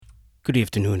Good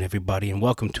afternoon, everybody, and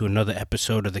welcome to another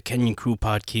episode of the Kenyan Crew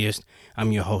Podcast.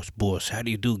 I'm your host, Boss. How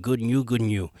do you do? Good and you, good and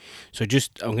you. So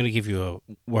I'm going to give you a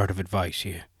word of advice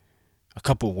here. A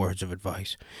couple words of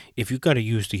advice. If you got to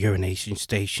use the urination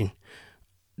station,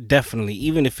 definitely,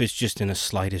 even if it's just in the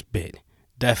slightest bit,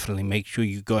 definitely make sure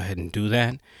you go ahead and do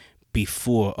that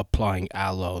before applying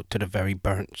aloe to the very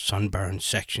burnt, sunburned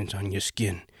sections on your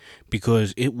skin,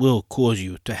 because it will cause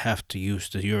you to have to use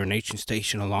the urination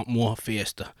station a lot more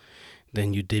faster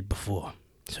than you did before.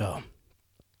 So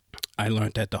I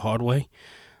learned that the hard way.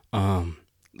 I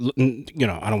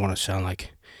don't want to sound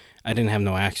like I didn't have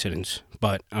no accidents,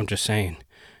 but I'm just saying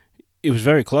it was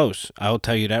very close. I'll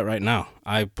tell you that right now.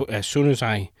 As soon as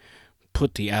I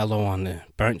put the aloe on the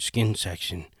burnt skin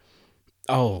section,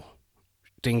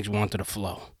 things wanted to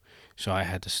flow. So I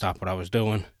had to stop what I was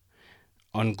doing,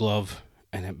 unglove,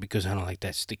 and then, because I don't like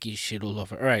that sticky shit all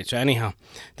over. All right, so anyhow,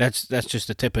 that's just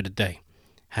the tip of the day.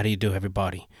 How do you do,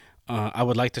 everybody? I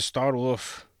would like to start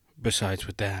off, besides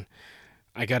with that,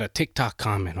 I got a TikTok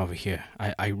comment over here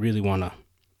I really want to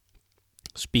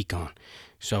speak on.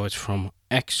 So it's from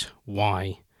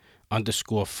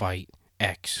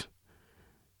XY_fight_X.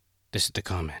 This is the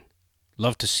comment.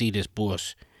 Love to see this,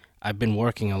 boss. I've been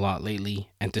working a lot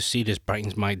lately, and to see this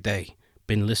brightens my day.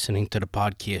 Been listening to the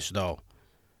podcast, though.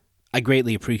 I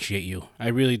greatly appreciate you. I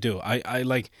really do. I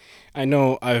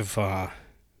know I've,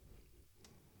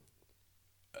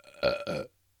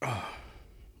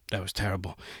 that was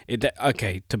terrible.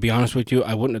 Okay, to be honest with you,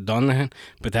 I wouldn't have done that,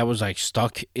 but that was like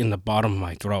stuck in the bottom of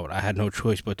my throat. I had no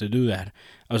choice but to do that.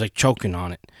 I was like choking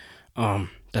on it.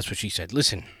 That's what she said.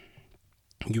 Listen,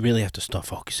 you really have to start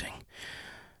focusing.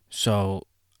 So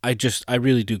I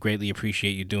really do greatly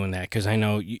appreciate you doing that, because I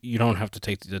know you don't have to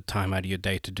take the time out of your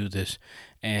day to do this.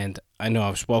 And I know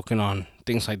I've spoken on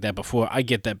things like that before. I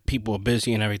get that people are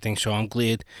busy and everything, so I'm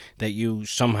glad that you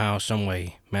somehow, some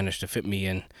way managed to fit me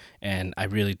in, and I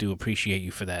really do appreciate you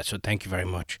for that. So thank you very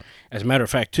much. As a matter of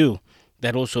fact, too,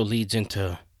 that also leads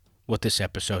into what this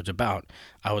episode's about.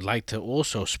 I would like to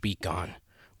also speak on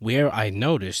where I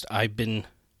noticed I've been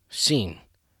seen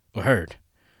or heard.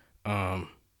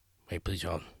 Wait, please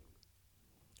hold.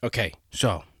 Okay,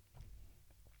 so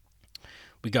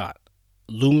we got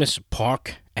Loomis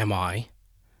Park, MI.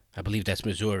 I believe that's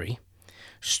Missouri.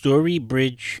 Story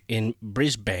Bridge in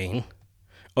Brisbane.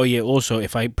 Oh, yeah, also,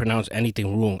 if I pronounce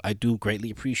anything wrong, I do greatly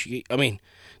appreciate...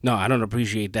 no, I don't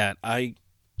appreciate that. I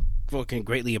fucking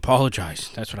greatly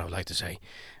apologize. That's what I would like to say.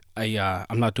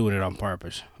 I'm not doing it on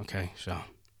purpose, okay? So,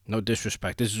 no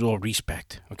disrespect. This is all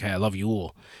respect, okay? I love you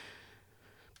all.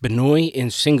 Benoi in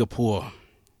Singapore.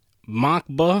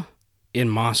 Makba in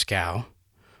Moscow.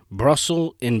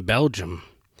 Brussels in Belgium.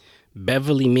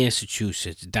 Beverly,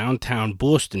 Massachusetts. Downtown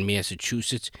Boston,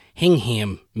 Massachusetts.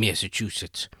 Hingham,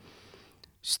 Massachusetts.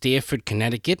 Stafford,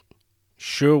 Connecticut.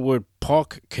 Sherwood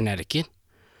Park, Connecticut.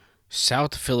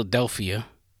 South Philadelphia.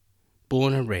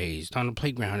 Born and raised on the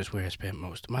playground is where I spent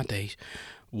most of my days.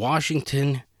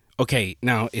 Washington. Okay,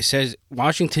 now it says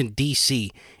Washington,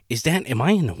 D.C. Am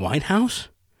I in the White House?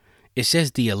 It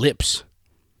says the ellipse.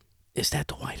 Is that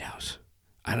the White House?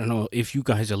 I don't know if you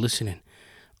guys are listening.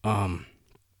 Hello.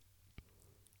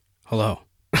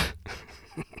 I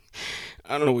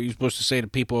don't know what you're supposed to say to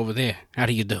people over there. How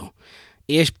do you do?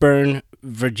 Ashburn,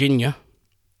 Virginia.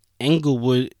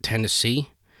 Englewood, Tennessee.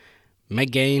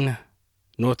 Megane,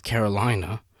 North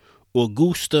Carolina.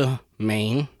 Augusta,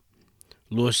 Maine.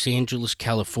 Los Angeles,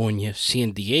 California.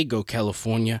 San Diego,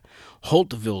 California.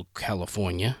 Holtville,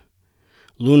 California.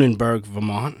 Lunenburg,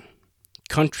 Vermont.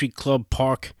 Country Club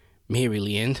Park,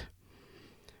 Maryland.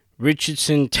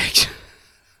 Richardson, Texas.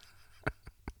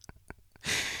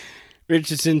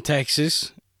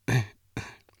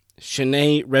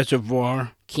 Cheyenne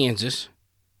Reservoir, Kansas.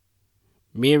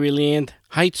 Maryland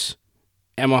Heights,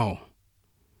 MO.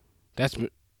 That's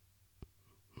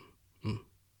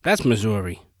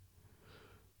Missouri.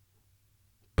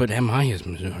 But MI is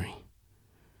Missouri.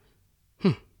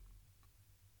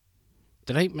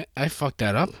 Did I fuck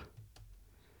that up?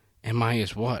 MI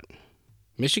is what?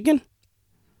 Michigan?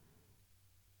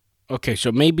 Okay, so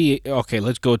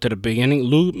let's go to the beginning.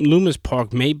 Loomis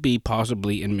Park may be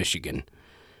possibly in Michigan.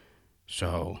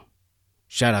 So,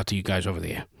 shout out to you guys over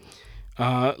there.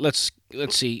 Let's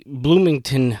see.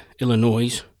 Bloomington,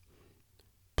 Illinois.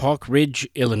 Park Ridge,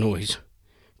 Illinois.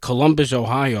 Columbus,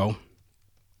 Ohio.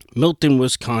 Milton,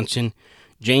 Wisconsin.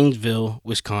 Janesville,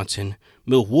 Wisconsin.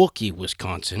 Milwaukee,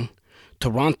 Wisconsin.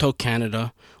 Toronto,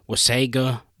 Canada.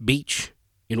 Wasaga Beach,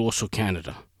 and also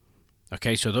Canada.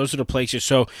 Okay, so those are the places.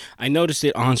 So I noticed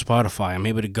it on Spotify. I'm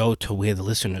able to go to where the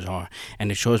listeners are,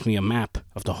 and it shows me a map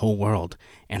of the whole world,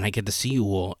 and I get to see you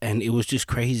all. And it was just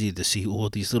crazy to see all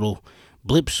these little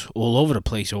blips all over the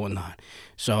place or whatnot.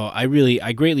 So I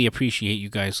greatly appreciate you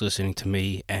guys listening to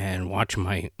me and watching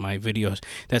my videos.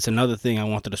 That's another thing I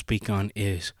wanted to speak on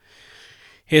is,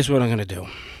 here's what I'm gonna do.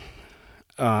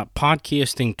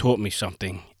 Podcasting taught me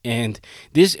something, and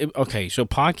this, okay, so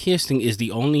podcasting is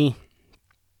the only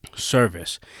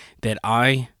service that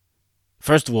I,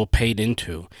 first of all, paid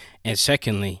into, and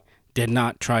secondly, did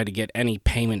not try to get any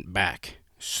payment back.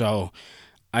 So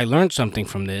I learned something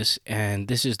from this, and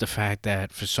this is the fact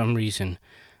that for some reason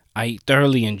I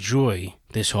thoroughly enjoy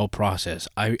this whole process.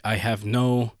 I have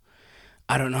no,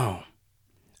 I don't know,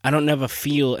 I don't never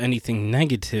feel anything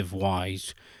negative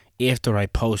wise after I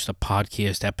post a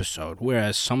podcast episode.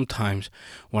 Whereas sometimes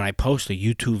when I post a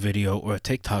YouTube video or a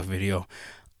TikTok video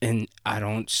and I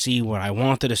don't see what I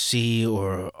wanted to see,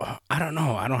 or I don't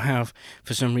know, I don't have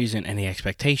for some reason any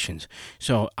expectations.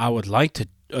 So I would like to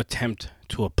attempt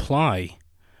to apply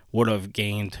what I've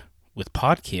gained with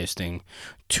podcasting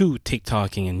to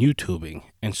TikToking and YouTubing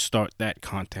and start that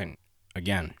content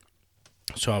again.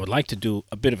 So I would like to do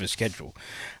a bit of a schedule.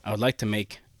 I would like to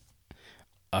make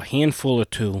a handful or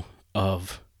two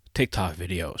of TikTok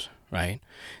videos, right?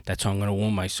 That's how I'm going to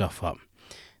warm myself up.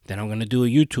 Then I'm going to do a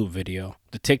YouTube video.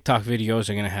 The TikTok videos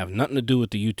are going to have nothing to do with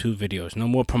the YouTube videos. No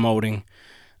more promoting.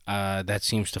 That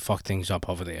seems to fuck things up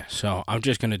over there. So I'm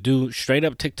just going to do straight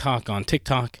up TikTok on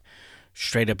TikTok,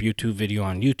 straight up YouTube video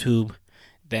on YouTube.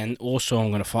 Then also I'm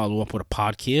going to follow up with a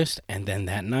podcast. And then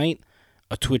that night,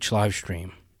 a Twitch live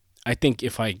stream. I think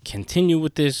if I continue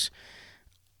with this,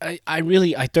 I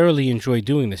thoroughly enjoy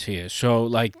doing this here. So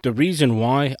like the reason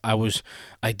why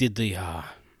I did the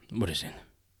what is it?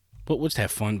 What's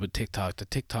that fund with TikTok? The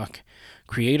TikTok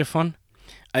Creator Fund.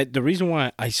 The reason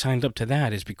why I signed up to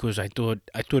that is because I thought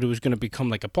it was gonna become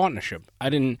like a partnership.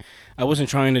 I wasn't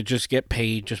trying to just get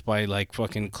paid just by like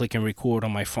fucking click and record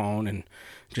on my phone and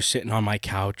just sitting on my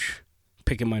couch,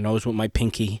 picking my nose with my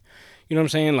pinky. You know what I'm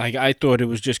saying? Like I thought it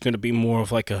was just gonna be more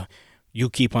of like a, you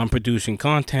keep on producing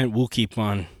content, we'll keep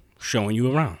on showing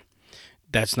you around.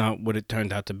 That's not what it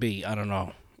turned out to be. I don't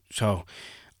know. So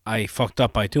I fucked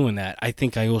up by doing that. I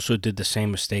think I also did the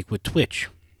same mistake with Twitch.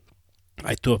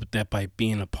 I thought that by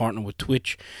being a partner with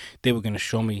Twitch, they were going to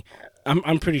show me.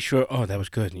 I'm pretty sure. Oh, that was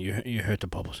good. You heard the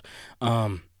bubbles.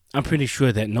 I'm pretty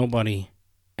sure that nobody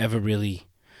ever really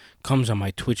comes on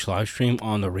my Twitch live stream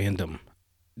on the random.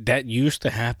 That used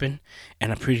to happen,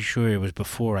 and I'm pretty sure it was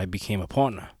before I became a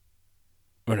partner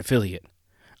or an affiliate.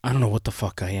 I don't know what the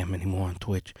fuck I am anymore on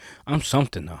Twitch. I'm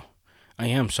something though. I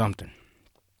am something.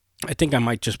 I think I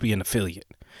might just be an affiliate.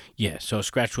 Yeah, so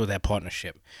scratch all that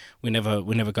partnership. We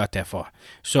never got that far.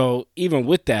 So even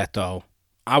with that though,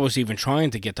 I was even trying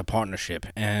to get the partnership,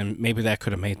 and maybe that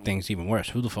could have made things even worse.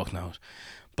 Who the fuck knows?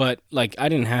 But like I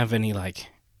didn't have any like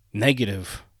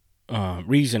negative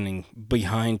reasoning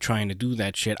behind trying to do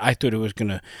that shit. I thought it was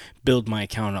gonna build my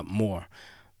account up more.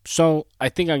 So I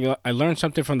think I learned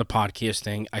something from the podcast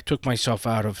thing. I took myself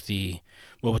out of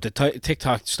with the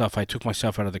TikTok stuff. I took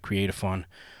myself out of the Creative Fund.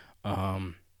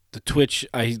 The Twitch,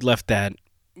 I left that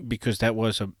because that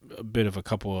was a bit of a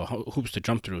couple of hoops to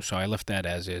jump through. So I left that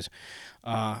as is.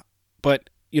 But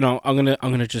you know, I'm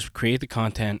gonna just create the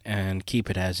content and keep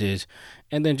it as is,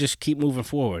 and then just keep moving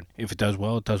forward. If it does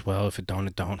well, it does well. If it don't,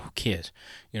 it don't. Who cares?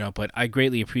 You know. But I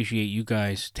greatly appreciate you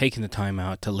guys taking the time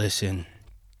out to listen,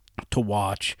 to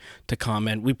watch, to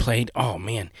comment. We played, oh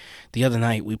man, the other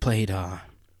night we played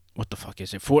what the fuck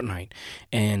is it, Fortnite,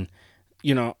 and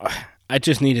you know, I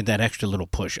just needed that extra little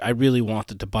push. I really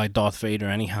wanted to buy Darth Vader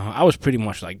anyhow. I was pretty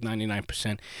much like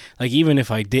 99%. Like even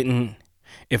if I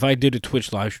did a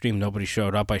Twitch live stream, nobody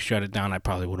showed up, I shut it down, I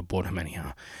probably would have bought him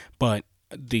anyhow. But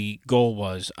the goal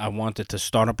was I wanted to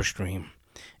start up a stream,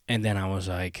 and then I was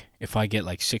like, if I get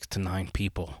like 6 to 9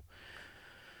 people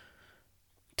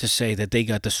to say that they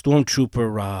got the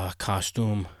Stormtrooper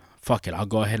costume, fuck it, I'll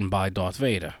go ahead and buy Darth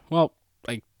Vader. Well,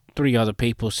 like 3 other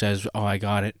people says, oh, I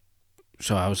got it.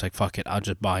 So I was like, fuck it, I'll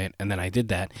just buy it. And then I did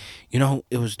that. You know,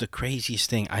 it was the craziest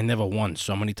thing. I never won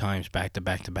so many times back to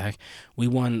back to back. We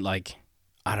won like,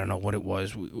 I don't know what it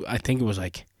was. I think it was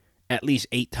like at least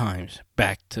 8 times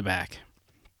back to back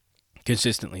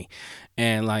consistently.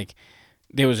 And like,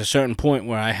 there was a certain point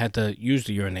where I had to use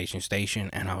the urination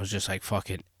station, and I was just like, fuck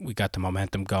it, we got the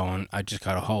momentum going, I just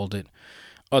gotta hold it.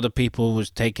 Other people was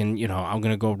taking, you know, I'm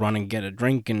gonna go run and get a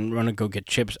drink and run and go get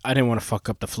chips. I didn't want to fuck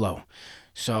up the flow.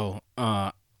 So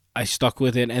I stuck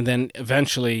with it, and then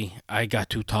eventually I got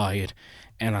too tired,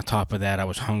 and on top of that I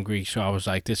was hungry, so I was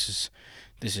like, this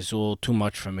this is all too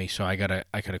much for me. So I gotta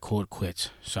call it quits.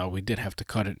 So we did have to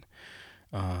cut it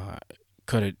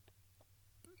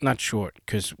not short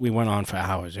because we went on for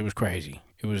hours. It was crazy.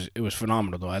 It was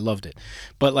phenomenal though. I loved it.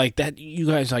 But like that, you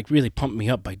guys like really pumped me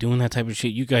up by doing that type of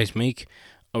shit. You guys make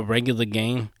a regular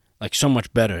game like so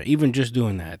much better. Even just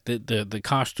doing that, the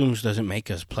costumes doesn't make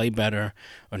us play better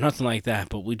or nothing like that.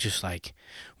 But we just like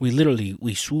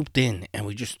we swooped in and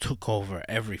we just took over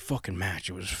every fucking match.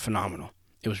 It was phenomenal.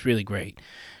 It was really great.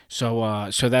 So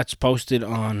that's posted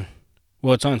on.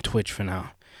 Well, it's on Twitch for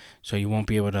now, so you won't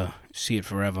be able to see it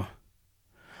forever.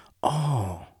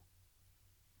 Oh,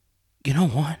 you know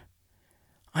what?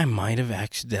 I might have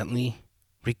accidentally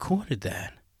recorded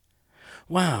that.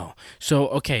 Wow. So,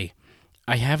 okay,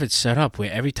 I have it set up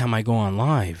where every time I go on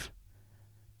live,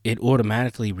 it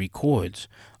automatically records.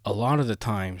 A lot of the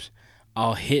times,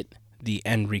 I'll hit the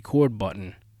end record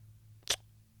button.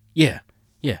 Yeah,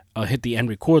 yeah, I'll hit the end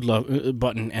record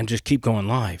button and just keep going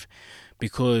live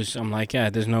because I'm like,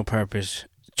 yeah, there's no purpose.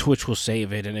 Twitch will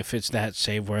save it, and if it's that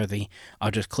save worthy,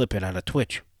 I'll just clip it out of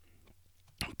Twitch.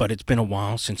 But it's been a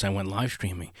while since I went live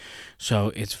streaming,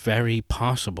 so it's very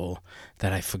possible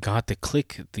that I forgot to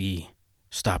click the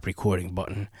stop recording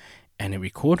button and it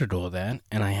recorded all that,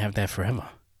 and I have that forever.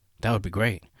 That would be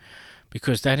great.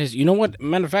 Because that is, you know what?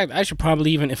 Matter of fact, I should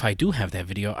probably, even if I do have that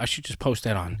video, I should just post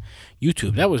that on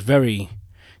YouTube. That was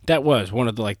one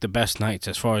of the like the best nights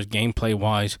as far as gameplay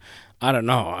wise. I don't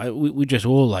know. We just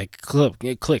all like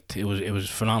clicked. It was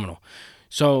phenomenal.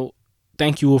 So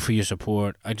thank you all for your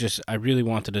support. I really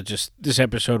wanted to just, this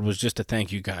episode was just to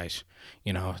thank you guys,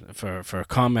 for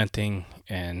commenting,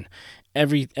 and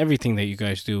everything that you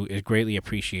guys do is greatly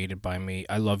appreciated by me.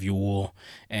 I love you all,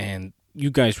 and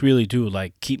you guys really do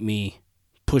like keep me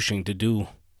pushing to do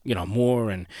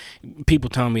more, and people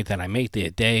telling me that I make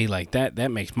their day, like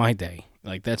that makes my day.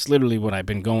 Like that's literally what I've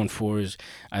been going for. Is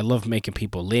I love making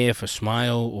people laugh or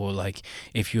smile, or like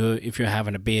if you're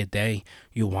having a bad day,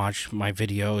 you watch my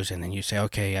videos and then you say,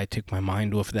 okay, I took my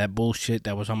mind off that bullshit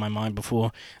that was on my mind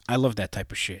before. I love that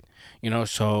type of shit,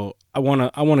 So I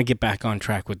wanna get back on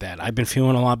track with that. I've been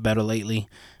feeling a lot better lately,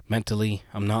 mentally.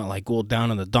 I'm not like all down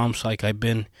in the dumps like I've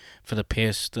been for the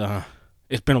past.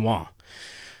 It's been a while,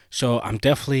 so I'm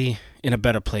definitely in a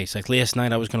better place. Like last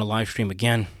night, I was gonna live stream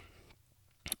again.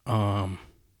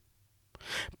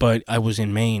 But I was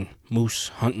in Maine moose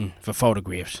hunting for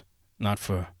photographs, not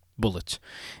for bullets,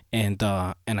 and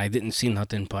I didn't see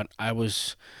nothing. But I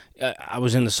was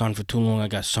in the sun for too long. I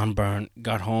got sunburned.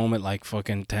 Got home at like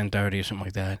fucking 10:30 or something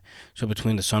like that. So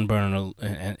between the sunburn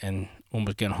and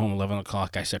almost getting home 11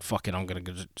 o'clock, I said, "Fuck it, I'm gonna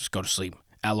just go to sleep,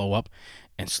 aloe up,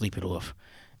 and sleep it off."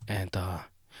 And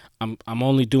I'm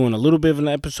only doing a little bit of an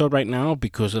episode right now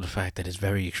because of the fact that it's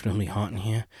very extremely hot in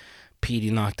here.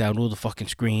 Petey knocked out all the fucking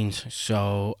screens,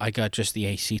 so I got just the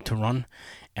AC to run,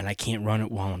 and I can't run it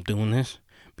while I'm doing this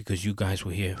because you guys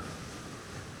were here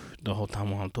the whole time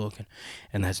while I'm talking,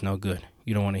 and that's no good.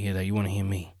 You don't want to hear that. You want to hear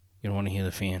me. You don't want to hear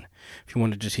the fan. If you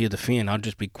want to just hear the fan, I'll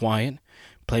just be quiet.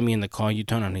 Play me in the car. You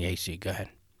turn on the AC. Go ahead.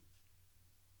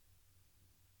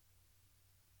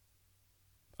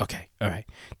 Okay. All right.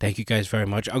 Thank you guys very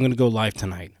much. I'm going to go live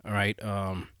tonight. All right.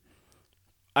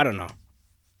 I don't know.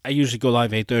 I usually go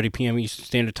live 8:30 p.m. Eastern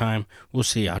Standard Time. We'll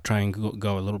see. I'll try and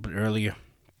go a little bit earlier.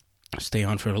 Stay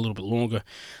on for a little bit longer.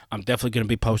 I'm definitely going to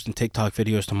be posting TikTok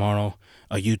videos tomorrow,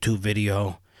 a YouTube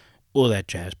video, all that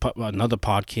jazz. Another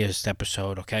podcast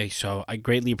episode, okay? So I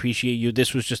greatly appreciate you.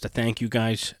 This was just a thank you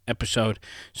guys episode.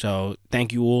 So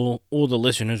thank you all the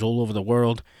listeners all over the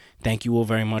world. Thank you all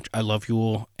very much. I love you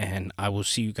all, and I will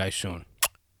see you guys soon.